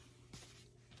shoes.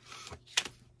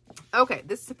 Okay,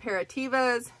 this is a pair of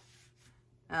Tevas.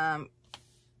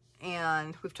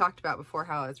 And we've talked about before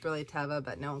how it's really Teva,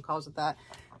 but no one calls it that.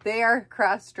 They are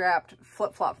cross-strapped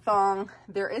flip-flop thong.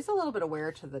 There is a little bit of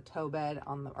wear to the toe bed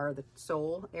on the, or the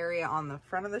sole area on the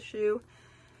front of the shoe.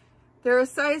 They're a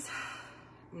size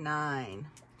 9.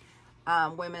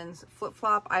 Women's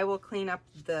flip-flop. I will clean up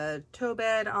the toe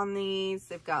bed on these.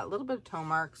 They've got a little bit of toe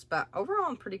marks, but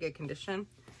overall in pretty good condition.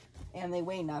 And they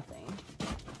weigh nothing.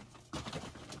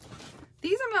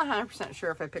 These I'm not 100%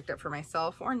 sure if I picked up for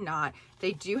myself or not.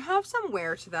 They do have some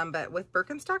wear to them, but with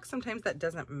Birkenstock, sometimes that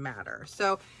doesn't matter.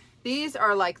 So these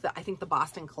are like the, I think the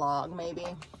Boston clog, maybe.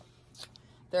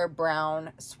 They're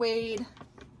brown suede,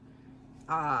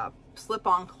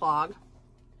 slip-on clog.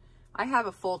 I have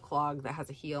a full clog that has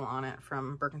a heel on it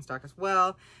from Birkenstock as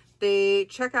well. They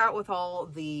check out with all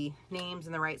the names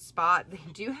in the right spot. They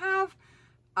do have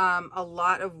a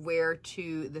lot of wear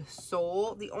to the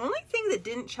sole. The only thing that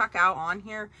didn't check out on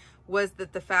here was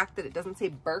that the fact that it doesn't say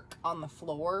Birk on the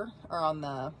floor or on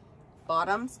the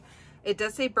bottoms. It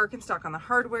does say Birkenstock on the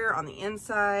hardware on the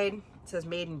inside. It says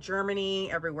made in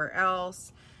Germany everywhere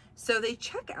else. So they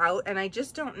check out, and I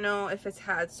just don't know if it's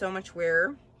had so much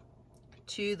wear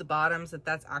to the bottoms that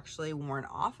that's actually worn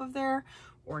off of there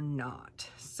or not.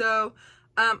 So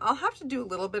I'll have to do a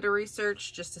little bit of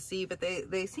research just to see, but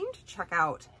they seem to check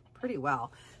out pretty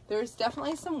well. There's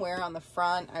definitely some wear on the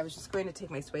front. I was just going to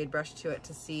take my suede brush to it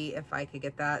to see if I could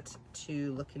get that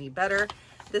to look any better.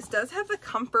 This does have the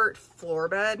comfort floor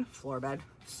bed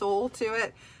sole to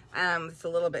it. It's a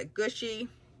little bit gushy.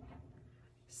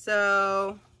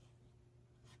 So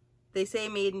they say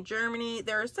made in Germany.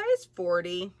 They're a size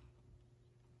 40.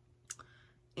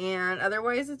 And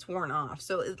otherwise it's worn off.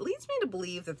 So it leads me to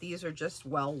believe that these are just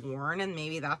well worn, and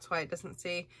maybe that's why it doesn't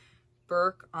say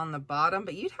Birk on the bottom,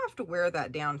 but you'd have to wear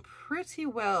that down pretty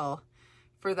well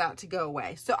for that to go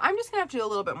away. So I'm just gonna have to do a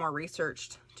little bit more research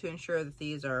to ensure that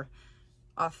these are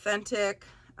authentic.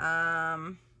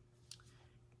 And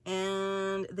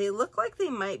they look like they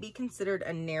might be considered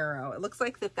a narrow. It looks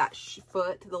like that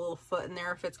foot, the little foot in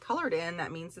there, if it's colored in,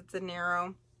 that means it's a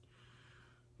narrow.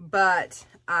 But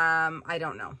I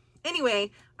don't know.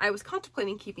 Anyway, I was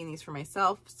contemplating keeping these for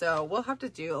myself, so we'll have to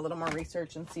do a little more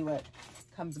research and see what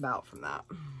comes about from that.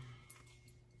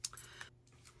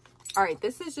 All right,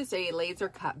 this is just a laser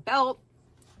cut belt.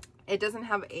 It doesn't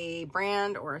have a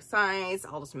brand or a size.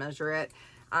 I'll just measure it.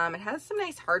 It has some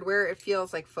nice hardware. It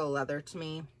feels like faux leather to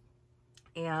me,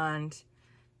 and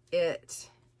it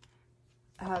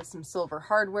has some silver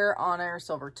hardware on it,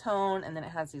 silver tone, and then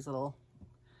it has these little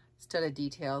studded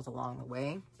details along the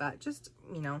way. But just,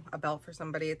 you know, a belt for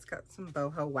somebody. It's got some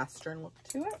boho western look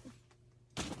to it.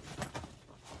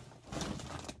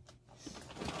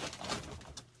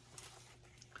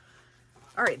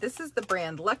 All right, this is the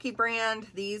brand Lucky brand.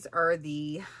 These are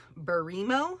the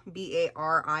Barimo,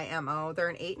 B-A-R-I-M-O. They're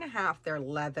an 8.5. They're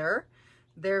leather.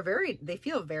 They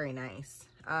feel very nice.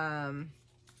 And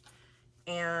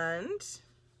let's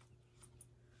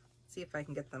see if I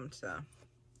can get them to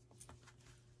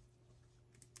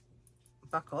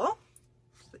buckle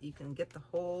so that you can get the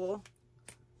whole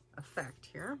effect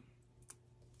here.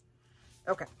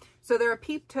 Okay, so they're a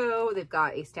peep toe. They've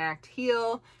got a stacked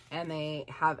heel, and they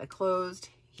have a closed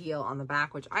heel on the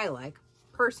back, which I like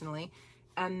personally.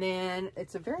 And then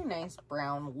it's a very nice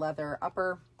brown leather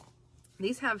upper.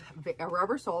 These have a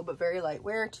rubber sole, but very light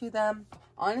wear to them.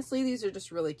 Honestly, these are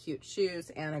just really cute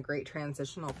shoes and a great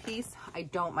transitional piece. I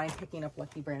don't mind picking up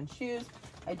Lucky brand shoes.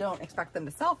 I don't expect them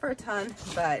to sell for a ton,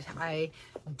 but I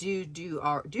do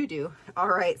all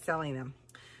right selling them.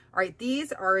 All right,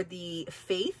 these are the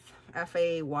Faith,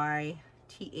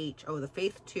 F-A-Y-T-H. Oh, the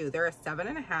Faith 2. They're a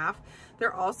 7.5.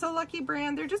 They're also Lucky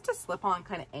Brand. They're just a slip-on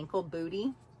kind of ankle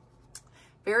booty.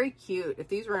 Very cute. If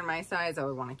these were in my size, I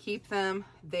would want to keep them.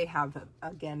 They have,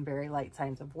 again, very light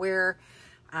signs of wear.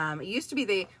 It used to be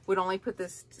they would only put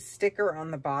this sticker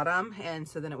on the bottom, and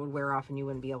so then it would wear off and you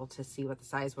wouldn't be able to see what the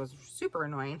size was. Super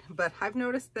annoying. But I've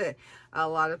noticed that a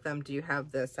lot of them do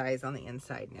have the size on the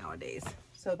inside nowadays.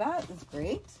 So that is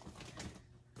great.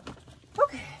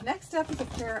 Okay, next up is a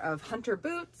pair of Hunter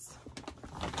boots.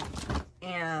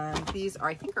 And these are,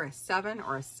 I think, are a 7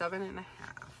 or a 7.5.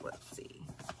 Let's see.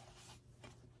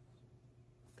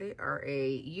 They are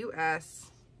a US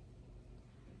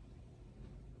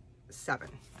 7.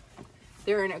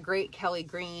 They're in a great Kelly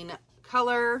green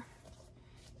color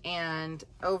and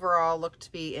overall look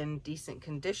to be in decent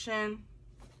condition.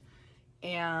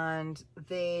 And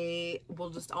they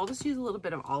will I'll just use a little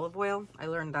bit of olive oil. I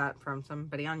learned that from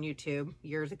somebody on YouTube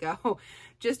years ago.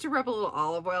 Just to rub a little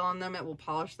olive oil on them, it will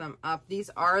polish them up. These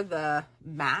are the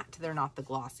matte, they're not the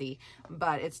glossy,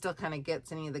 but it still kind of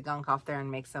gets any of the gunk off there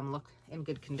and makes them look in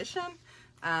good condition.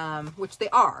 Which they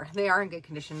are in good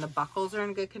condition. The buckles are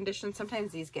in good condition.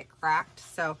 Sometimes these get cracked.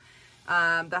 So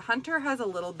the Hunter has a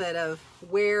little bit of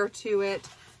wear to it,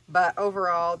 but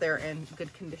overall they're in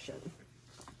good condition.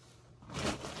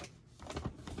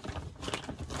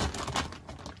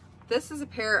 This is a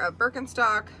pair of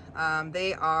Birkenstock.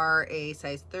 They are a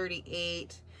size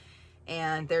 38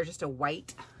 and they're just a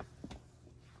white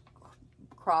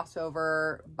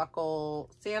crossover buckle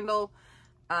sandal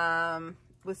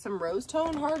with some rose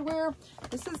tone hardware.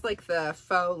 This is like the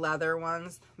faux leather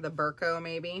ones, the Burko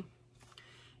maybe.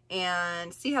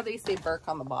 And see how they say Burke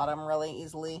on the bottom really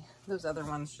easily? Those other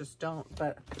ones just don't,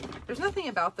 but there's nothing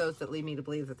about those that lead me to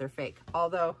believe that they're fake,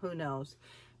 although who knows.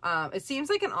 It seems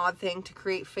like an odd thing to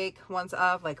create fake ones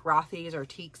of, like Rothy's or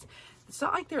Teaks. It's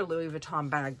not like their Louis Vuitton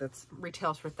bag that's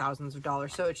retails for thousands of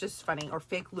dollars, so it's just funny. Or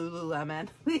fake Lululemon.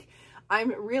 I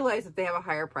realize that they have a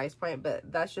higher price point,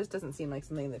 but that just doesn't seem like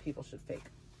something that people should fake.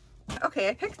 Okay,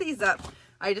 I picked these up.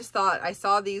 I just thought I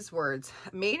saw these words,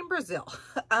 made in Brazil.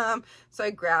 So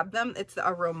I grabbed them. It's the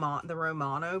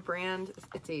Romano brand.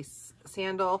 It's a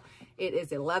sandal. It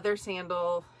is a leather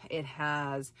sandal. It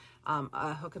has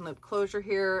a hook and loop closure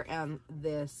here and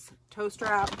this toe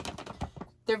strap.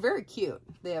 They're very cute.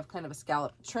 They have kind of a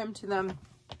scallop trim to them,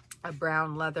 a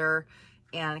brown leather,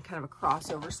 and kind of a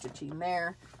crossover stitching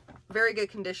there. Very good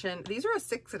condition. These are a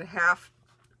 6.5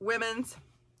 women's,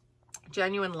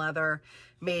 genuine leather,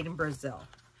 made in Brazil.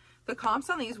 The comps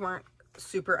on these weren't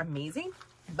super amazing,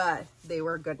 but they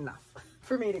were good enough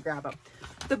for me to grab them.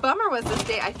 The bummer was this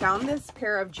day I found this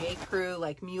pair of J. Crew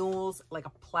like mules, like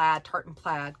a plaid, tartan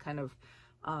plaid kind of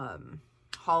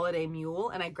holiday mule,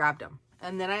 and I grabbed them.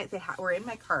 And then they were in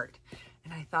my cart,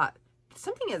 and I thought,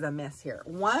 something is amiss here.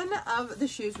 One of the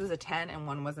shoes was a 10 and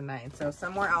one was a 9. So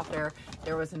somewhere out there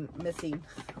was a missing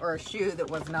or a shoe that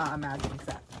was not a matching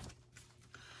set.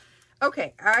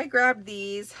 Okay, I grabbed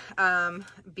these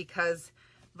because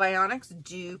Vionics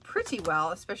do pretty well,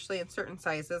 especially in certain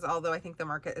sizes, although I think the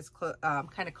market is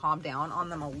kind of calmed down on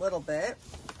them a little bit.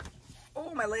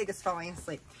 Oh, my leg is falling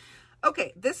asleep.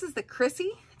 Okay, this is the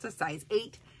Chrissy. It's a size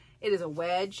 8. It is a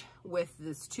wedge with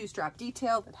this 2-strap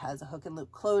detail that has a hook and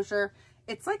loop closure.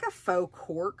 It's like a faux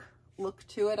cork look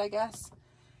to it, I guess.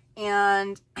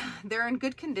 And they're in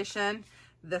good condition.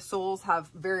 The soles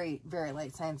have very, very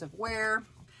light signs of wear.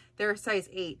 They're a size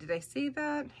 8. Did I say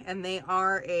that? And they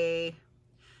are a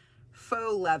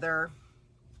faux leather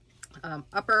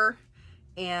upper.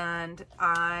 And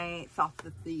I thought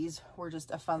that these were just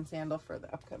a fun sandal for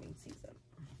the upcoming season.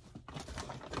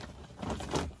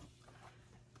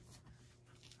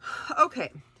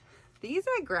 Okay, these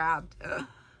I grabbed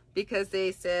because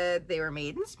they said they were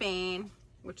made in Spain,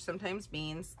 which sometimes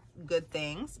means good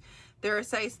things. They're a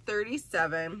size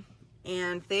 37,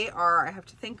 and they are, I have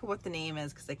to think of what the name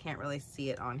is because I can't really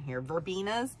see it on here.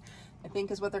 Verbenas, I think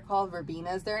is what they're called,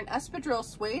 Verbenas. They're an espadrille,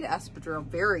 suede espadrille,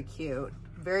 very cute,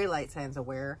 very light signs of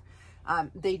wear.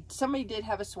 Somebody did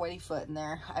have a sweaty foot in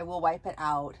there. I will wipe it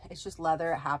out. It's just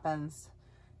leather, it happens.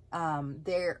 But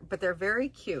they're very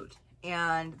cute.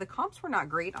 And the comps were not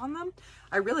great on them.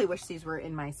 I really wish these were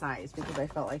in my size because I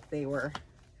felt like they were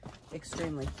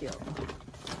extremely cute.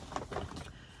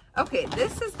 Okay,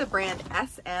 this is the brand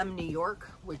SM New York,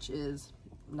 which is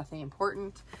nothing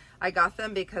important. I got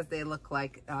them because they look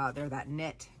like they're that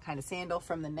knit kind of sandal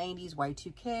from the 90s,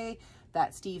 Y2K,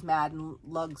 that Steve Madden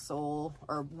lug sole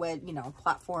or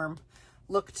platform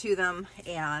look to them,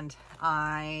 and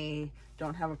I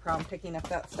don't have a problem picking up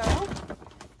that style.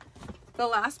 The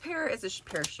last pair is a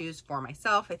pair of shoes for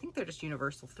myself. I think they're just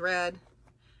universal thread.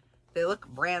 They look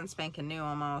brand spanking new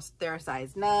almost. They're a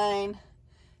size 9,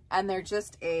 and they're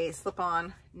just a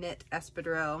slip-on knit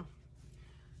espadrille.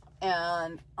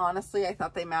 And honestly, I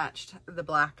thought they matched the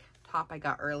black top I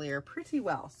got earlier pretty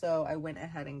well, so I went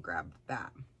ahead and grabbed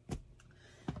that.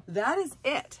 That is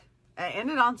it. I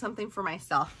ended on something for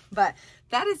myself, but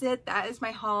that is it. That is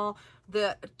my haul.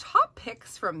 The top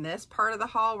picks from this part of the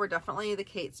haul were definitely the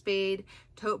Kate Spade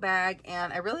tote bag,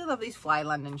 and I really love these Fly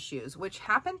London shoes, which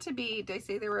happen to be, did I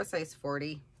say they were a size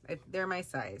 40? They're my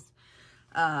size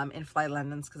in Fly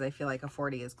Londons, because I feel like a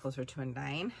 40 is closer to a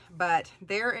 9, but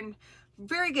they're in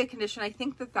very good condition. I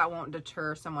think that that won't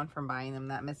deter someone from buying them,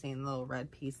 that missing little red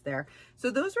piece there.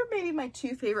 So those were maybe my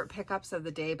 2 favorite pickups of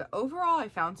the day, but overall I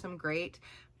found some great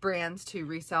brands to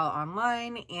resell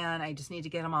online, and I just need to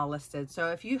get them all listed. So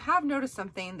if you have noticed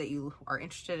something that you are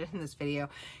interested in this video,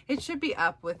 it should be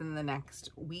up within the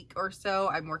next week or so.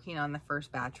 I'm working on the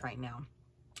first batch right now.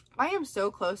 I am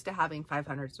so close to having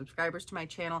 500 subscribers to my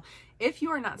channel. If you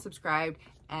are not subscribed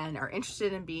and are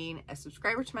interested in being a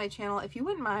subscriber to my channel, if you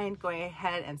wouldn't mind going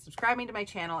ahead and subscribing to my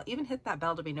channel, even hit that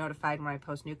bell to be notified when I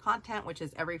post new content, which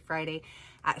is every Friday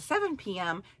at 7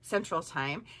 p.m. Central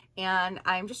Time. And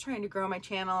I'm just trying to grow my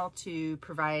channel to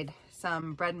provide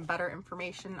some bread and butter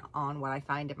information on what I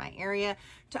find in my area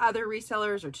to other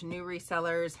resellers or to new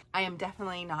resellers. I am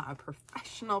definitely not a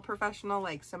professional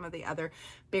like some of the other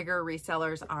bigger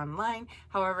resellers online.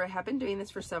 However, I have been doing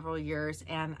this for several years,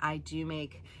 and I do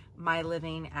make my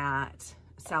living at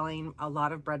selling a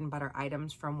lot of bread and butter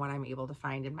items from what I'm able to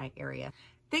find in my area.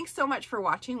 Thanks so much for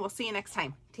watching. We'll see you next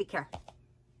time. Take care.